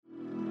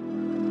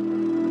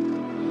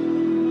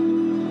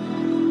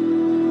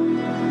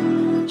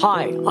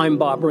Hi, I'm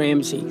Bob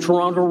Ramsay,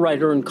 Toronto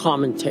writer and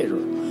commentator.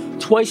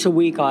 Twice a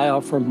week, I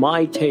offer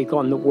my take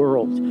on the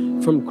world,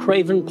 from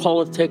craven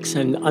politics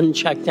and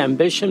unchecked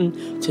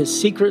ambition to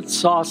secret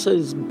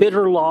sauces,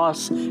 bitter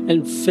loss,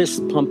 and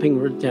fist-pumping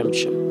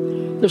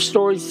redemption. They're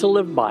stories to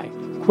live by,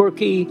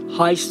 quirky,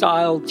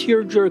 high-style,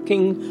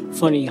 tear-jerking,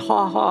 funny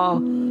ha-ha,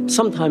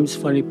 sometimes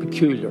funny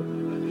peculiar.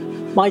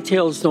 My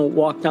tales don't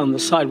walk down the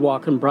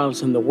sidewalk and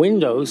browse in the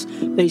windows.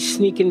 They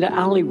sneak into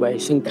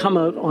alleyways and come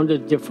out onto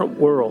different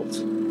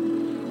worlds.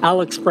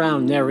 Alex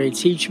Brown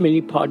narrates each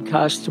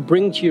mini-podcast to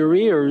bring to your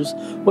ears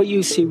what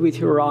you see with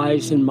your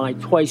eyes in my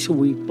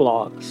twice-a-week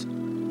blogs.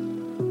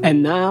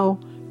 And now,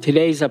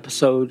 today's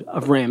episode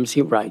of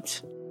Ramsay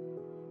Writes.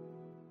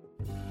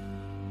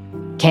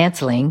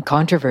 Canceling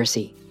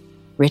Controversy,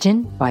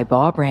 written by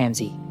Bob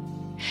Ramsay.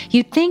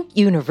 You'd think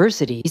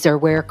universities are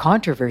where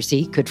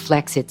controversy could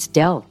flex its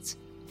delts.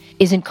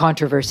 Isn't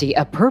controversy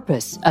a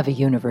purpose of a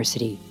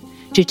university?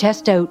 To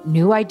test out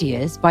new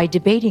ideas by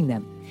debating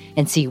them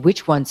and see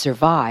which ones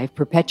survive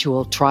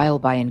perpetual trial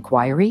by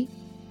inquiry?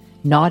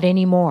 Not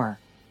anymore.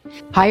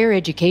 Higher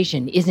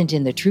education isn't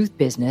in the truth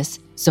business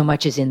so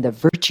much as in the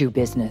virtue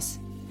business.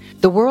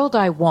 The world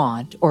I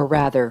want, or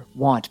rather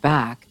want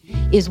back,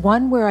 is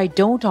one where I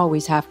don't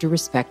always have to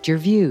respect your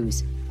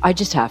views. I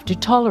just have to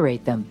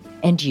tolerate them,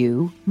 and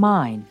you,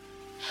 mine.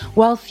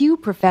 While few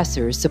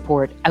professors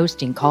support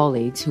ousting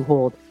colleagues who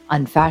hold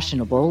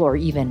unfashionable or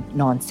even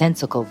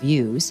nonsensical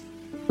views,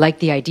 like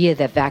the idea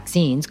that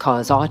vaccines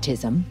cause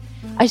autism,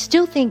 I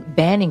still think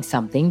banning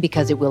something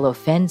because it will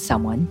offend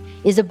someone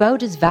is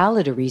about as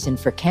valid a reason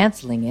for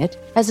canceling it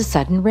as a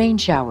sudden rain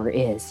shower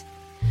is.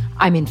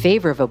 I'm in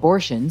favor of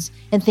abortions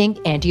and think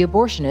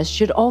anti-abortionists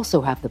should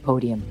also have the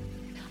podium.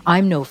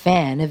 I'm no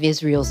fan of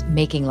Israel's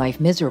making life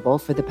miserable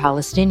for the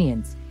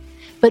Palestinians.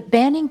 But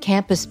banning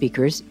campus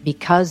speakers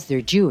because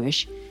they're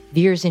Jewish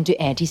veers into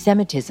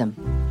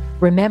anti-Semitism.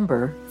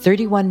 Remember,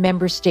 31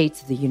 member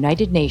states of the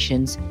United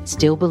Nations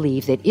still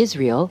believe that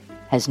Israel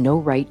has no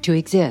right to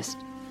exist.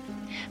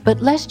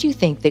 But lest you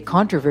think that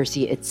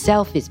controversy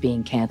itself is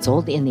being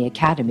cancelled in the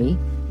academy,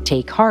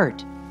 take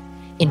heart.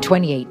 In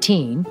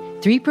 2018,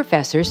 3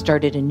 professors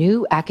started a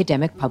new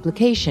academic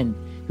publication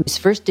whose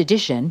first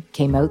edition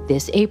came out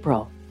this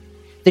April.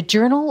 The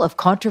Journal of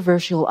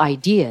Controversial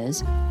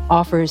Ideas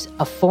offers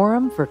a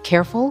forum for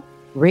careful,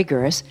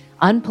 rigorous,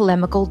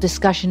 unpolemical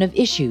discussion of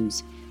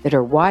issues that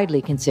are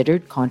widely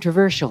considered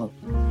controversial,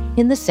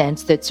 in the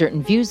sense that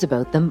certain views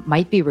about them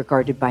might be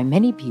regarded by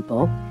many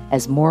people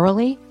as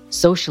morally,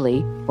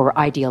 socially, or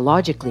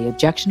ideologically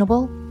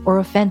objectionable or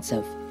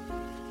offensive.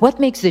 What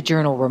makes the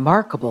journal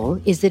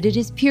remarkable is that it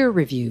is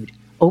peer-reviewed,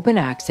 open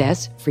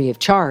access, free of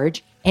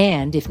charge,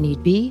 and, if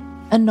need be,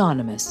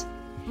 anonymous.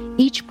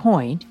 Each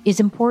point is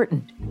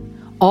important.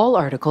 All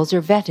articles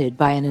are vetted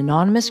by an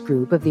anonymous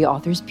group of the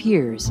author's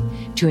peers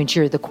to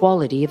ensure the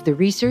quality of the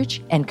research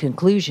and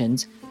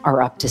conclusions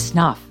are up to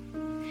snuff.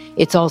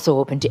 It's also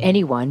open to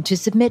anyone to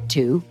submit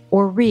to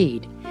or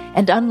read,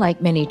 and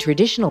unlike many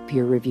traditional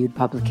peer-reviewed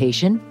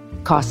publications,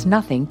 costs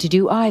nothing to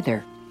do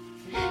either.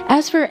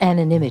 As for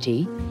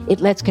anonymity, it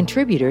lets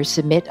contributors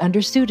submit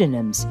under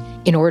pseudonyms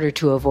in order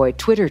to avoid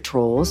Twitter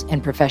trolls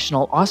and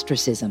professional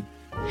ostracism.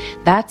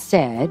 That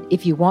said,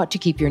 if you want to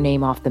keep your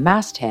name off the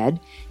masthead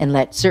and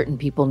let certain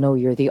people know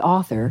you're the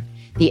author,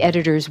 the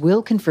editors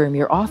will confirm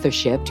your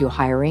authorship to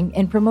hiring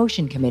and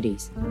promotion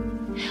committees.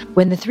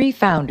 When the 3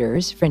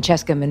 founders,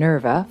 Francesca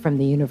Minerva from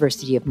the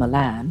University of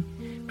Milan,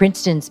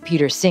 Princeton's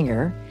Peter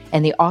Singer,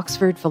 and the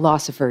Oxford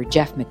philosopher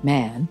Jeff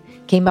McMahon,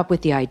 came up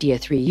with the idea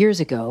 3 years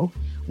ago,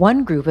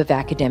 one group of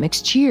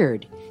academics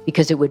cheered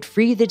because it would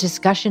free the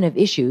discussion of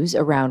issues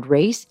around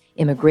race,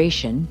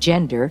 immigration,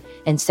 gender,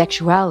 and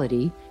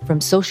sexuality from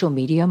social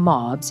media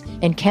mobs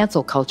and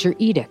cancel culture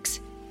edicts.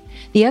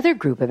 The other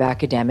group of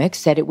academics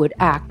said it would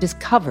act as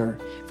cover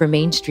for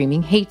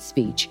mainstreaming hate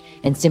speech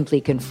and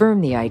simply confirm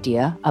the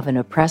idea of an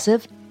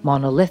oppressive,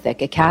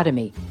 monolithic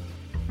academy.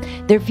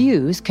 Their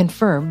views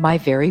confirm my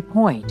very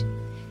point.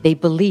 They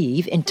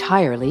believe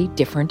entirely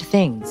different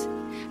things,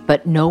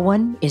 but no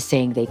one is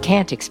saying they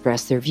can't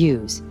express their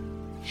views.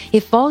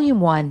 If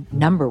Volume 1,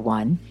 Number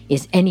 1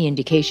 is any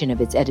indication of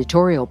its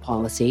editorial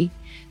policy,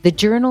 the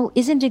journal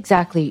isn't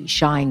exactly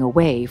shying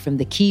away from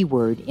the key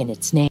word in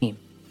its name.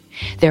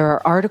 There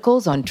are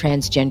articles on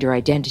transgender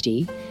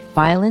identity,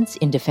 violence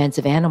in defense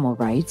of animal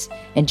rights,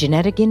 and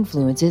genetic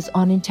influences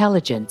on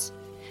intelligence.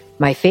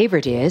 My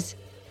favorite is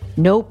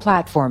No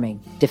Platforming,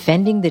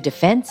 Defending the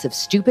Defense of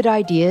Stupid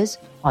Ideas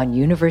on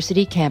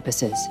University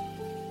Campuses,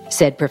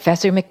 said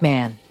Professor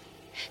McMahon.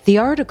 The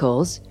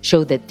articles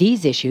show that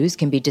these issues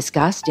can be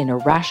discussed in a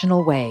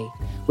rational way,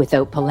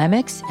 without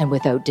polemics and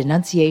without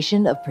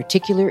denunciation of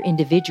particular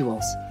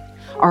individuals.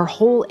 Our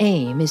whole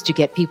aim is to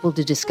get people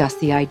to discuss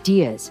the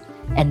ideas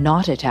and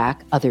not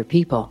attack other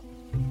people.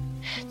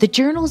 The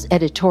journal's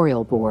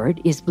editorial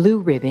board is blue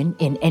ribbon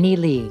in any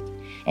league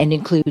and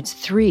includes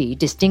 3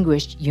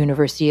 distinguished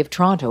University of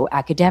Toronto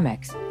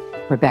academics,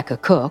 Rebecca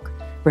Cook,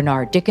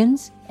 Bernard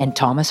Dickens, and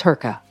Thomas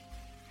Herka.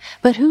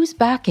 But who's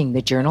backing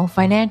the journal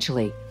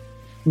financially?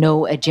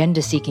 no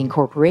agenda-seeking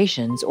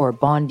corporations or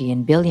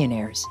Bondian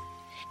billionaires.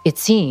 It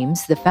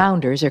seems the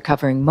founders are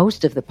covering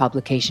most of the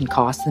publication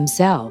costs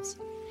themselves.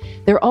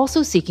 They're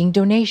also seeking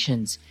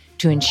donations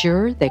to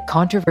ensure that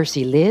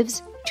controversy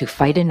lives to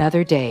fight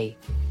another day.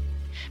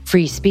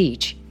 Free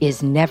speech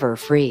is never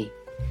free,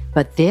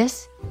 but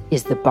this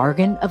is the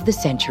bargain of the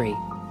century.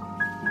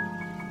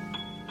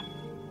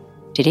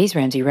 Today's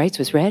Ramsay Writes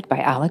was read by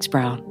Alex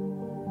Brown.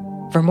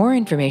 For more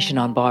information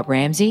on Bob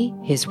Ramsay,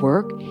 his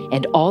work,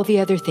 and all the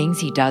other things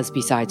he does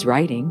besides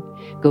writing,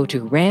 go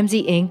to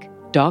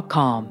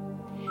RamsayInc.com.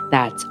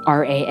 That's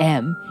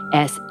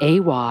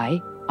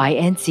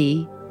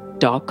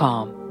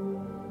RamsayInc.com.